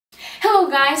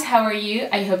guys, how are you?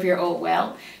 I hope you're all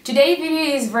well. Today's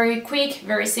video is very quick,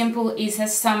 very simple. It's a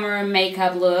summer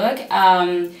makeup look.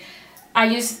 I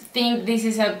just think this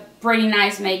is a pretty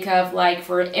nice makeup, like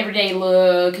for everyday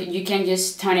look. You can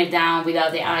just tone it down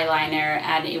without the eyeliner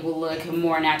and it will look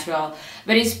more natural.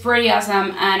 But it's pretty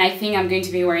awesome, and I think I'm going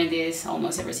to be wearing this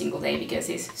almost every single day because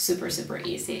it's super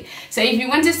easy. So if you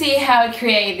want to see how I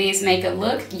create this makeup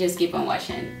look, just keep on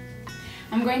watching.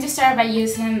 I'm going to start by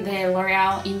using the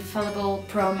L'Oreal Infallible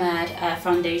Pro Matte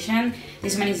foundation.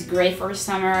 This one is great for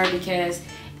summer because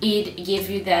it gives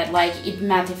you that, like, it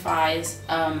mattifies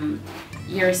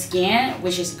your skin,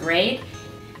 which is great.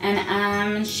 And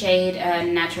I'm shade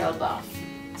Natural Buff.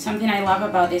 Something I love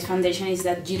about this foundation is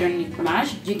that you don't need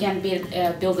much. You can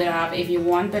build it up if you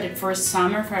want, but for a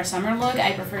summer look,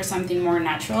 I prefer something more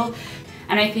natural.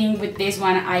 And I think with this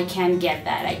one, I can get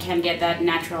that. I can get that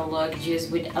natural look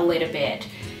just with a little bit.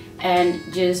 And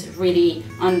just really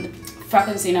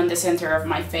focusing on the center of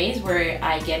my face where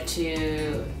I tend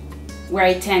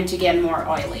to get more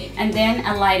oily. And then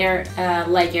a lighter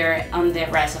layer on the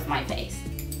rest of my face.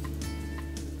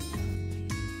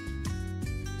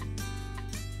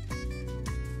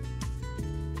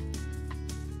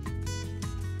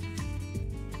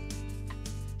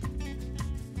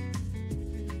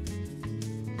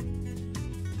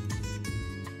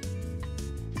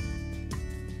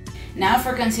 Now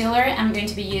for concealer, I'm going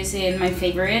to be using my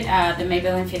favorite, the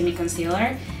Maybelline Fit Me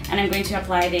Concealer, and I'm going to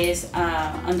apply this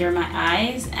under my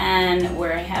eyes and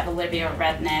where I have a little bit of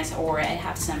redness or I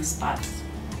have some spots.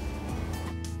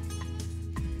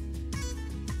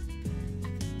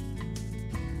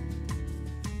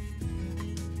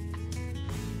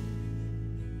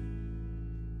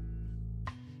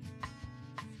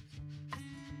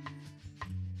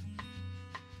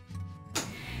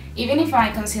 Even if my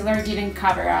concealer didn't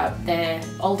cover up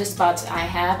all the spots I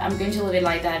have, I'm going to leave it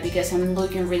like that because I'm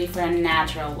looking really for a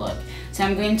natural look. So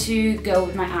I'm going to go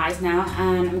with my eyes now,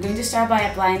 and I'm going to start by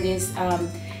applying this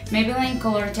Maybelline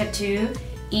Color Tattoo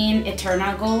in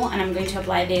Eternal Gold, and I'm going to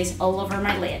apply this all over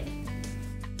my lid.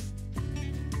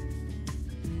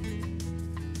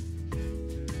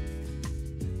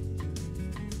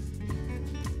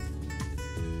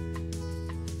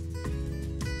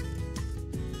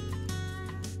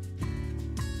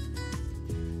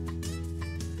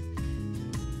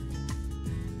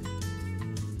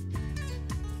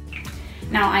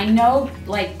 Now I know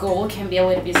like gold can be a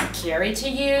little bit scary to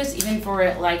use even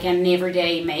for like an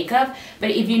everyday makeup,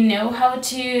 but if you know how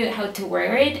to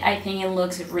wear it, I think it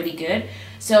looks really good.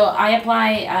 So I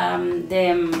apply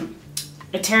the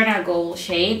Eternal Gold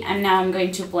shade, and now I'm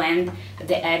going to blend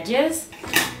the edges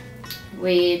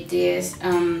with this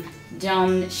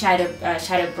Dawn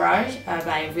shadow brush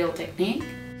by Real Technique.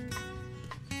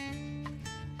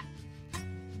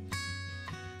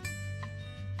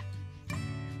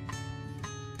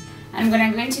 And what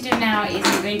I'm going to do now is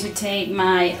I'm going to take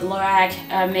my Lorac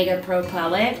Mega Pro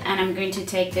palette, and I'm going to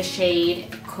take the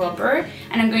shade Copper,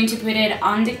 and I'm going to put it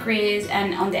on the crease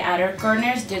and on the outer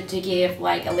corners just to give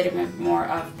like a little bit more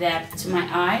of depth to my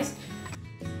eyes.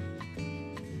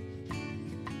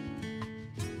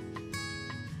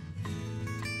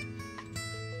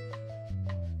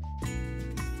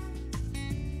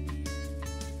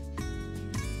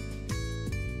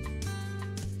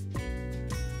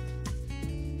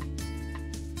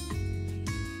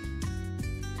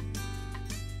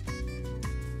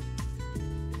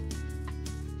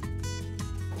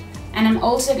 And I'm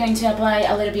also going to apply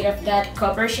a little bit of that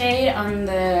copper shade on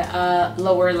the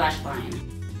lower lash line.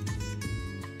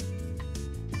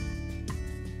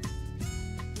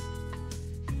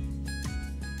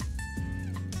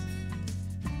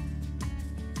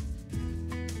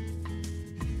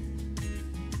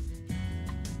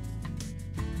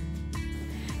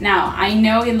 Now, I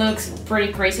know it looks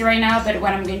pretty crazy right now, but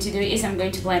what I'm going to do is I'm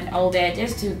going to blend all the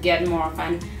edges to get more of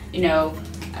an,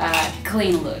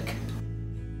 clean look.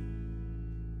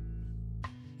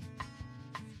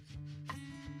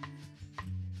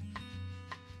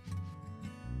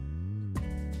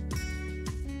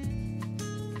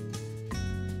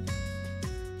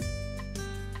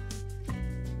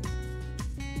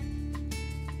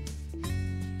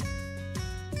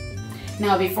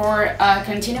 Now before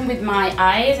continuing with my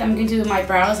eyes, I'm going to do my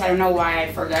brows. I don't know why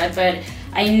I forgot, but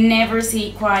I never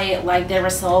see quite like the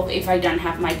result if I don't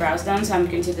have my brows done, so I'm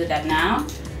going to do that now.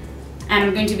 And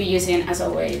I'm going to be using, as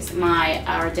always, my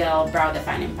Ardell Brow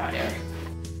Defining Powder.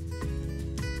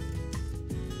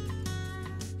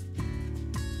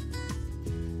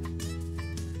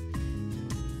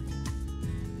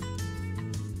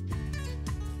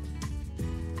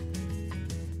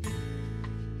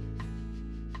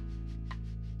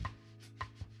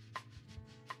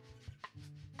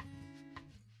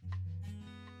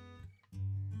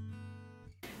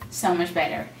 so much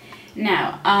better.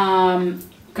 Now,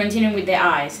 continuing with the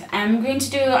eyes, I'm going to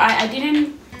do, I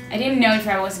didn't know if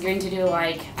I was going to do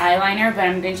like eyeliner, but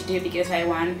I'm going to do it because I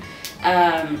want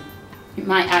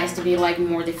my eyes to be like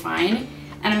more defined.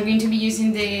 And I'm going to be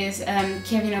using this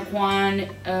Kevyn Aucoin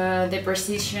the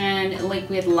Precision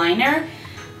Liquid Liner.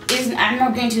 I'm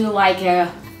not going to do like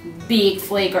a big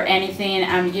flake or anything.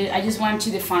 I just want to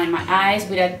define my eyes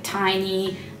with a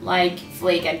tiny like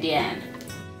flake at the end.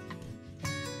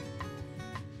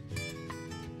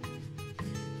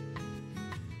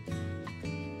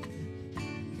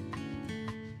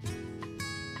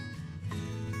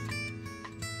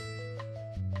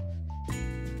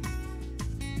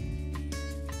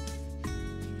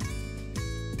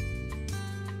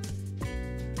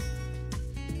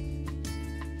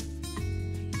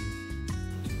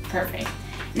 Perfect.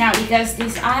 Now, because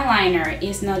this eyeliner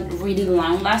is not really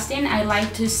long lasting, I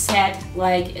like to set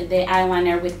like the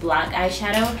eyeliner with black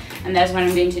eyeshadow, and that's what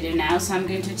I'm going to do now. So I'm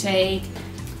going to take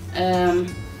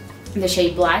the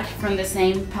shade Black from the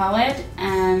same palette,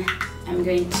 and I'm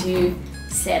going to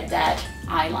set that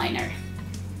eyeliner.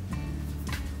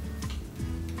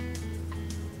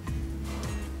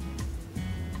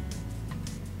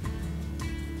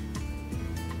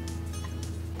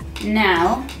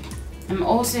 Now, I'm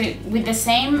also, with the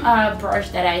same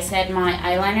brush that I set my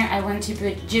eyeliner, I want to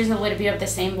put just a little bit of the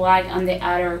same black on the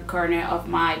outer corner of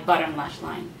my bottom lash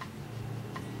line.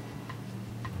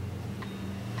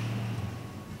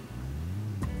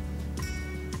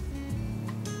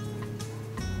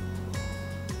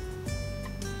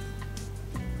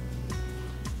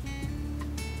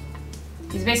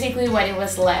 It's basically what it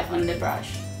was left on the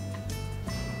brush.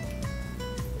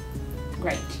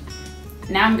 Great.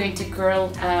 Now I'm going to curl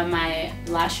my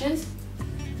lashes.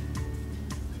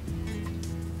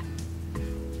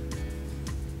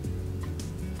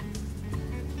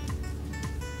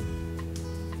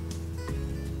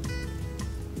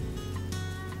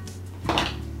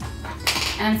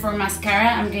 And for mascara,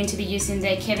 I'm going to be using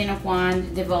the Kevyn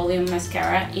Aucoin the Volume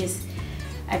Mascara. It's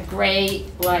a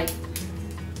great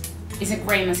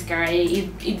mascara.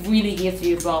 It really gives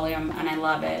you volume, and I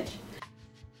love it.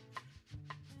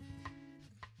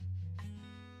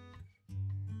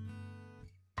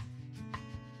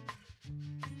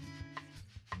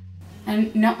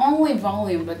 And not only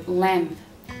volume, but length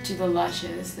to the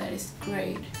lashes. That is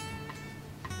great.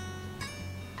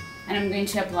 And I'm going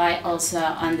to apply also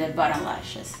on the bottom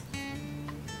lashes.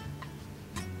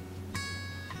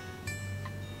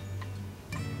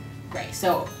 Great,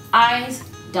 so eyes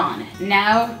done.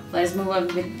 Now let's move on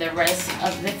with the rest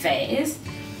of the face.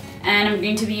 And I'm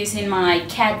going to be using my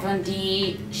Kat Von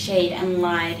D Shade and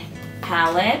Light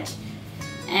palette.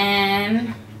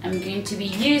 And I'm going to be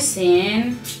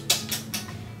using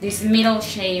this middle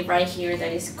shade right here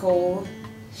that is called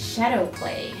Shadow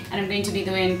Play. And I'm going to be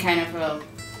doing kind of a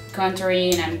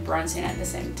contouring and bronzing at the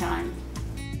same time.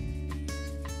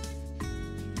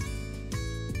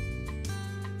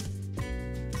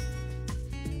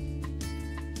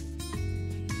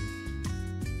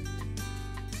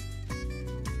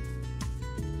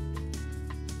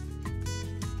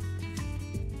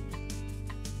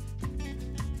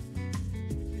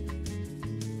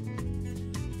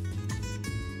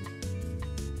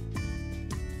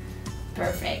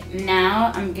 Perfect.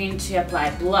 Now I'm going to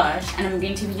apply blush, and I'm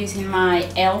going to be using my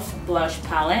e.l.f. blush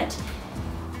palette.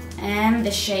 And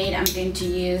the shade I'm going to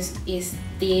use is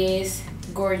this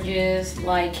gorgeous,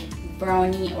 like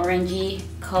brownie orangey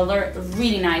color.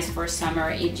 Really nice for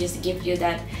summer. It just gives you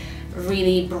that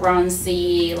really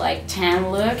bronzy, like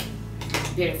tan look.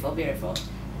 Beautiful, beautiful.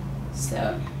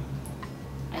 So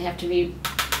I have to be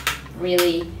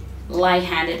really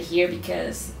light-handed here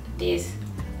because these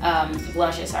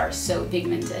blushes are so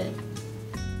pigmented.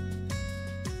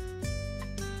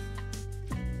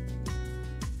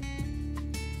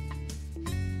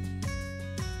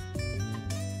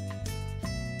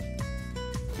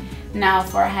 Now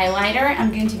for highlighter,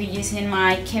 I'm going to be using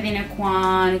my Kevyn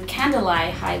Aucoin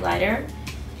Candlelight highlighter.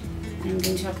 I'm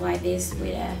going to apply this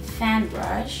with a fan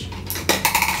brush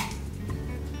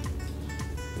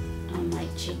on my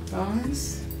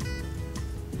cheekbones.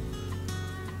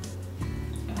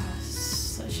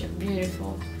 A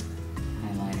beautiful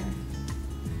highlighter,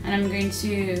 and I'm going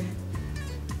to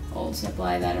also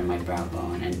apply that on my brow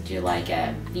bone and do like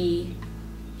a V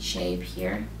shape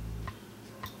here.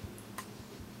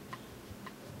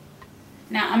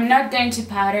 Now I'm not going to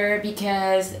powder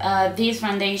because this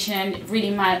foundation really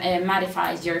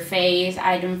mattifies your face.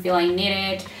 I don't feel I need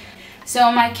it.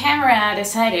 So my camera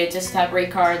decided to stop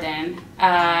recording.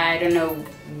 I don't know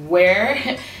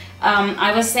where.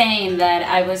 I was saying that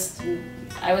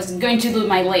I was going to do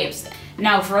my lips.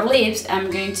 Now for lips, I'm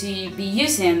going to be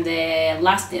using the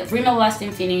Rimmel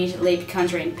Lastin Finish Lip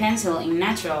Contouring Pencil in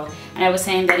Natural, and I was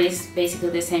saying that it's basically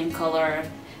the same color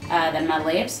than my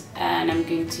lips, and I'm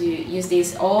going to use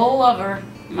this all over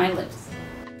my lips.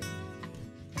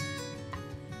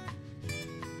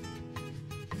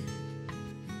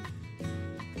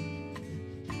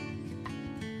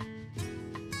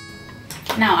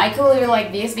 Now I color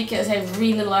like this because I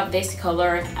really love this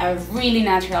color, a really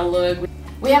natural look.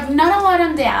 We have not a lot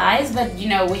on the eyes, but you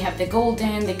know, we have the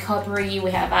golden, the coppery, we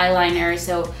have eyeliner,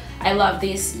 so I love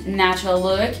this natural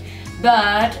look.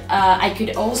 But I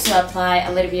could also apply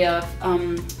a little bit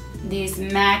of this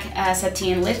MAC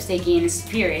Satin lipstick in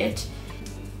Spirit.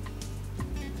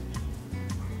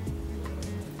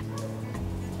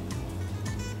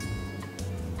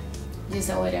 Just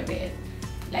a little bit,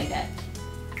 like that.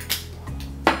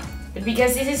 But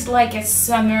because this is like a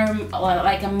summer,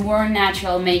 like a more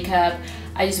natural makeup,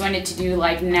 I just wanted to do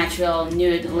like natural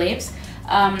nude lips.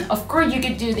 Of course you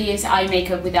could do this eye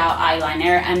makeup without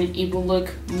eyeliner and it will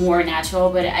look more natural,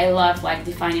 but I love like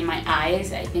defining my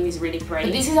eyes. I think it's really pretty.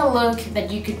 But this is a look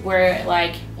that you could wear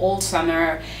like all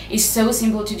summer. It's so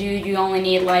simple to do. You only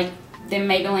need like the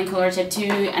Maybelline Color Tattoo,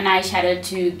 an eyeshadow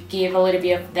to give a little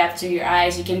bit of depth to your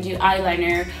eyes. You can do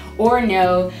eyeliner or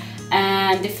no.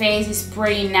 And the face is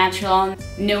pretty natural,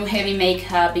 no heavy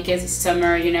makeup because it's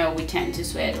summer, you know, we tend to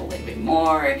sweat a little bit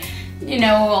more, you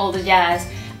know, all the jazz.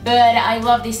 But I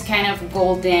love this kind of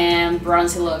golden,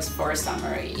 bronzy looks for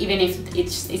summer. Even if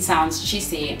it sounds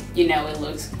cheesy, you know, it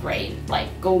looks great.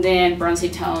 Like golden, bronzy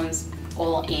tones,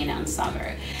 all in on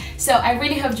summer. So I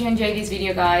really hope you enjoyed this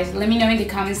video, guys. Let me know in the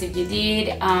comments if you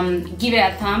did. Give it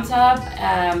a thumbs up,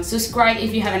 subscribe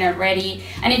if you haven't already,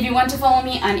 and if you want to follow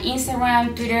me on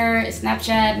Instagram, Twitter,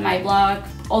 Snapchat, my blog,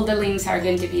 all the links are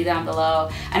going to be down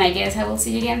below. And I guess I will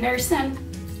see you again very soon.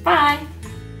 Bye!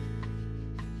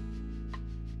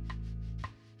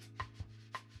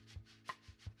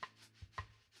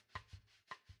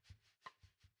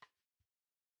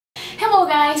 Hello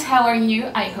guys, how are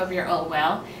you? I hope you're all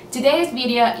well. Today's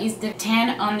video is the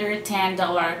 10 under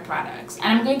 $10 products, and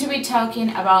I'm going to be talking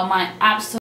about my absolute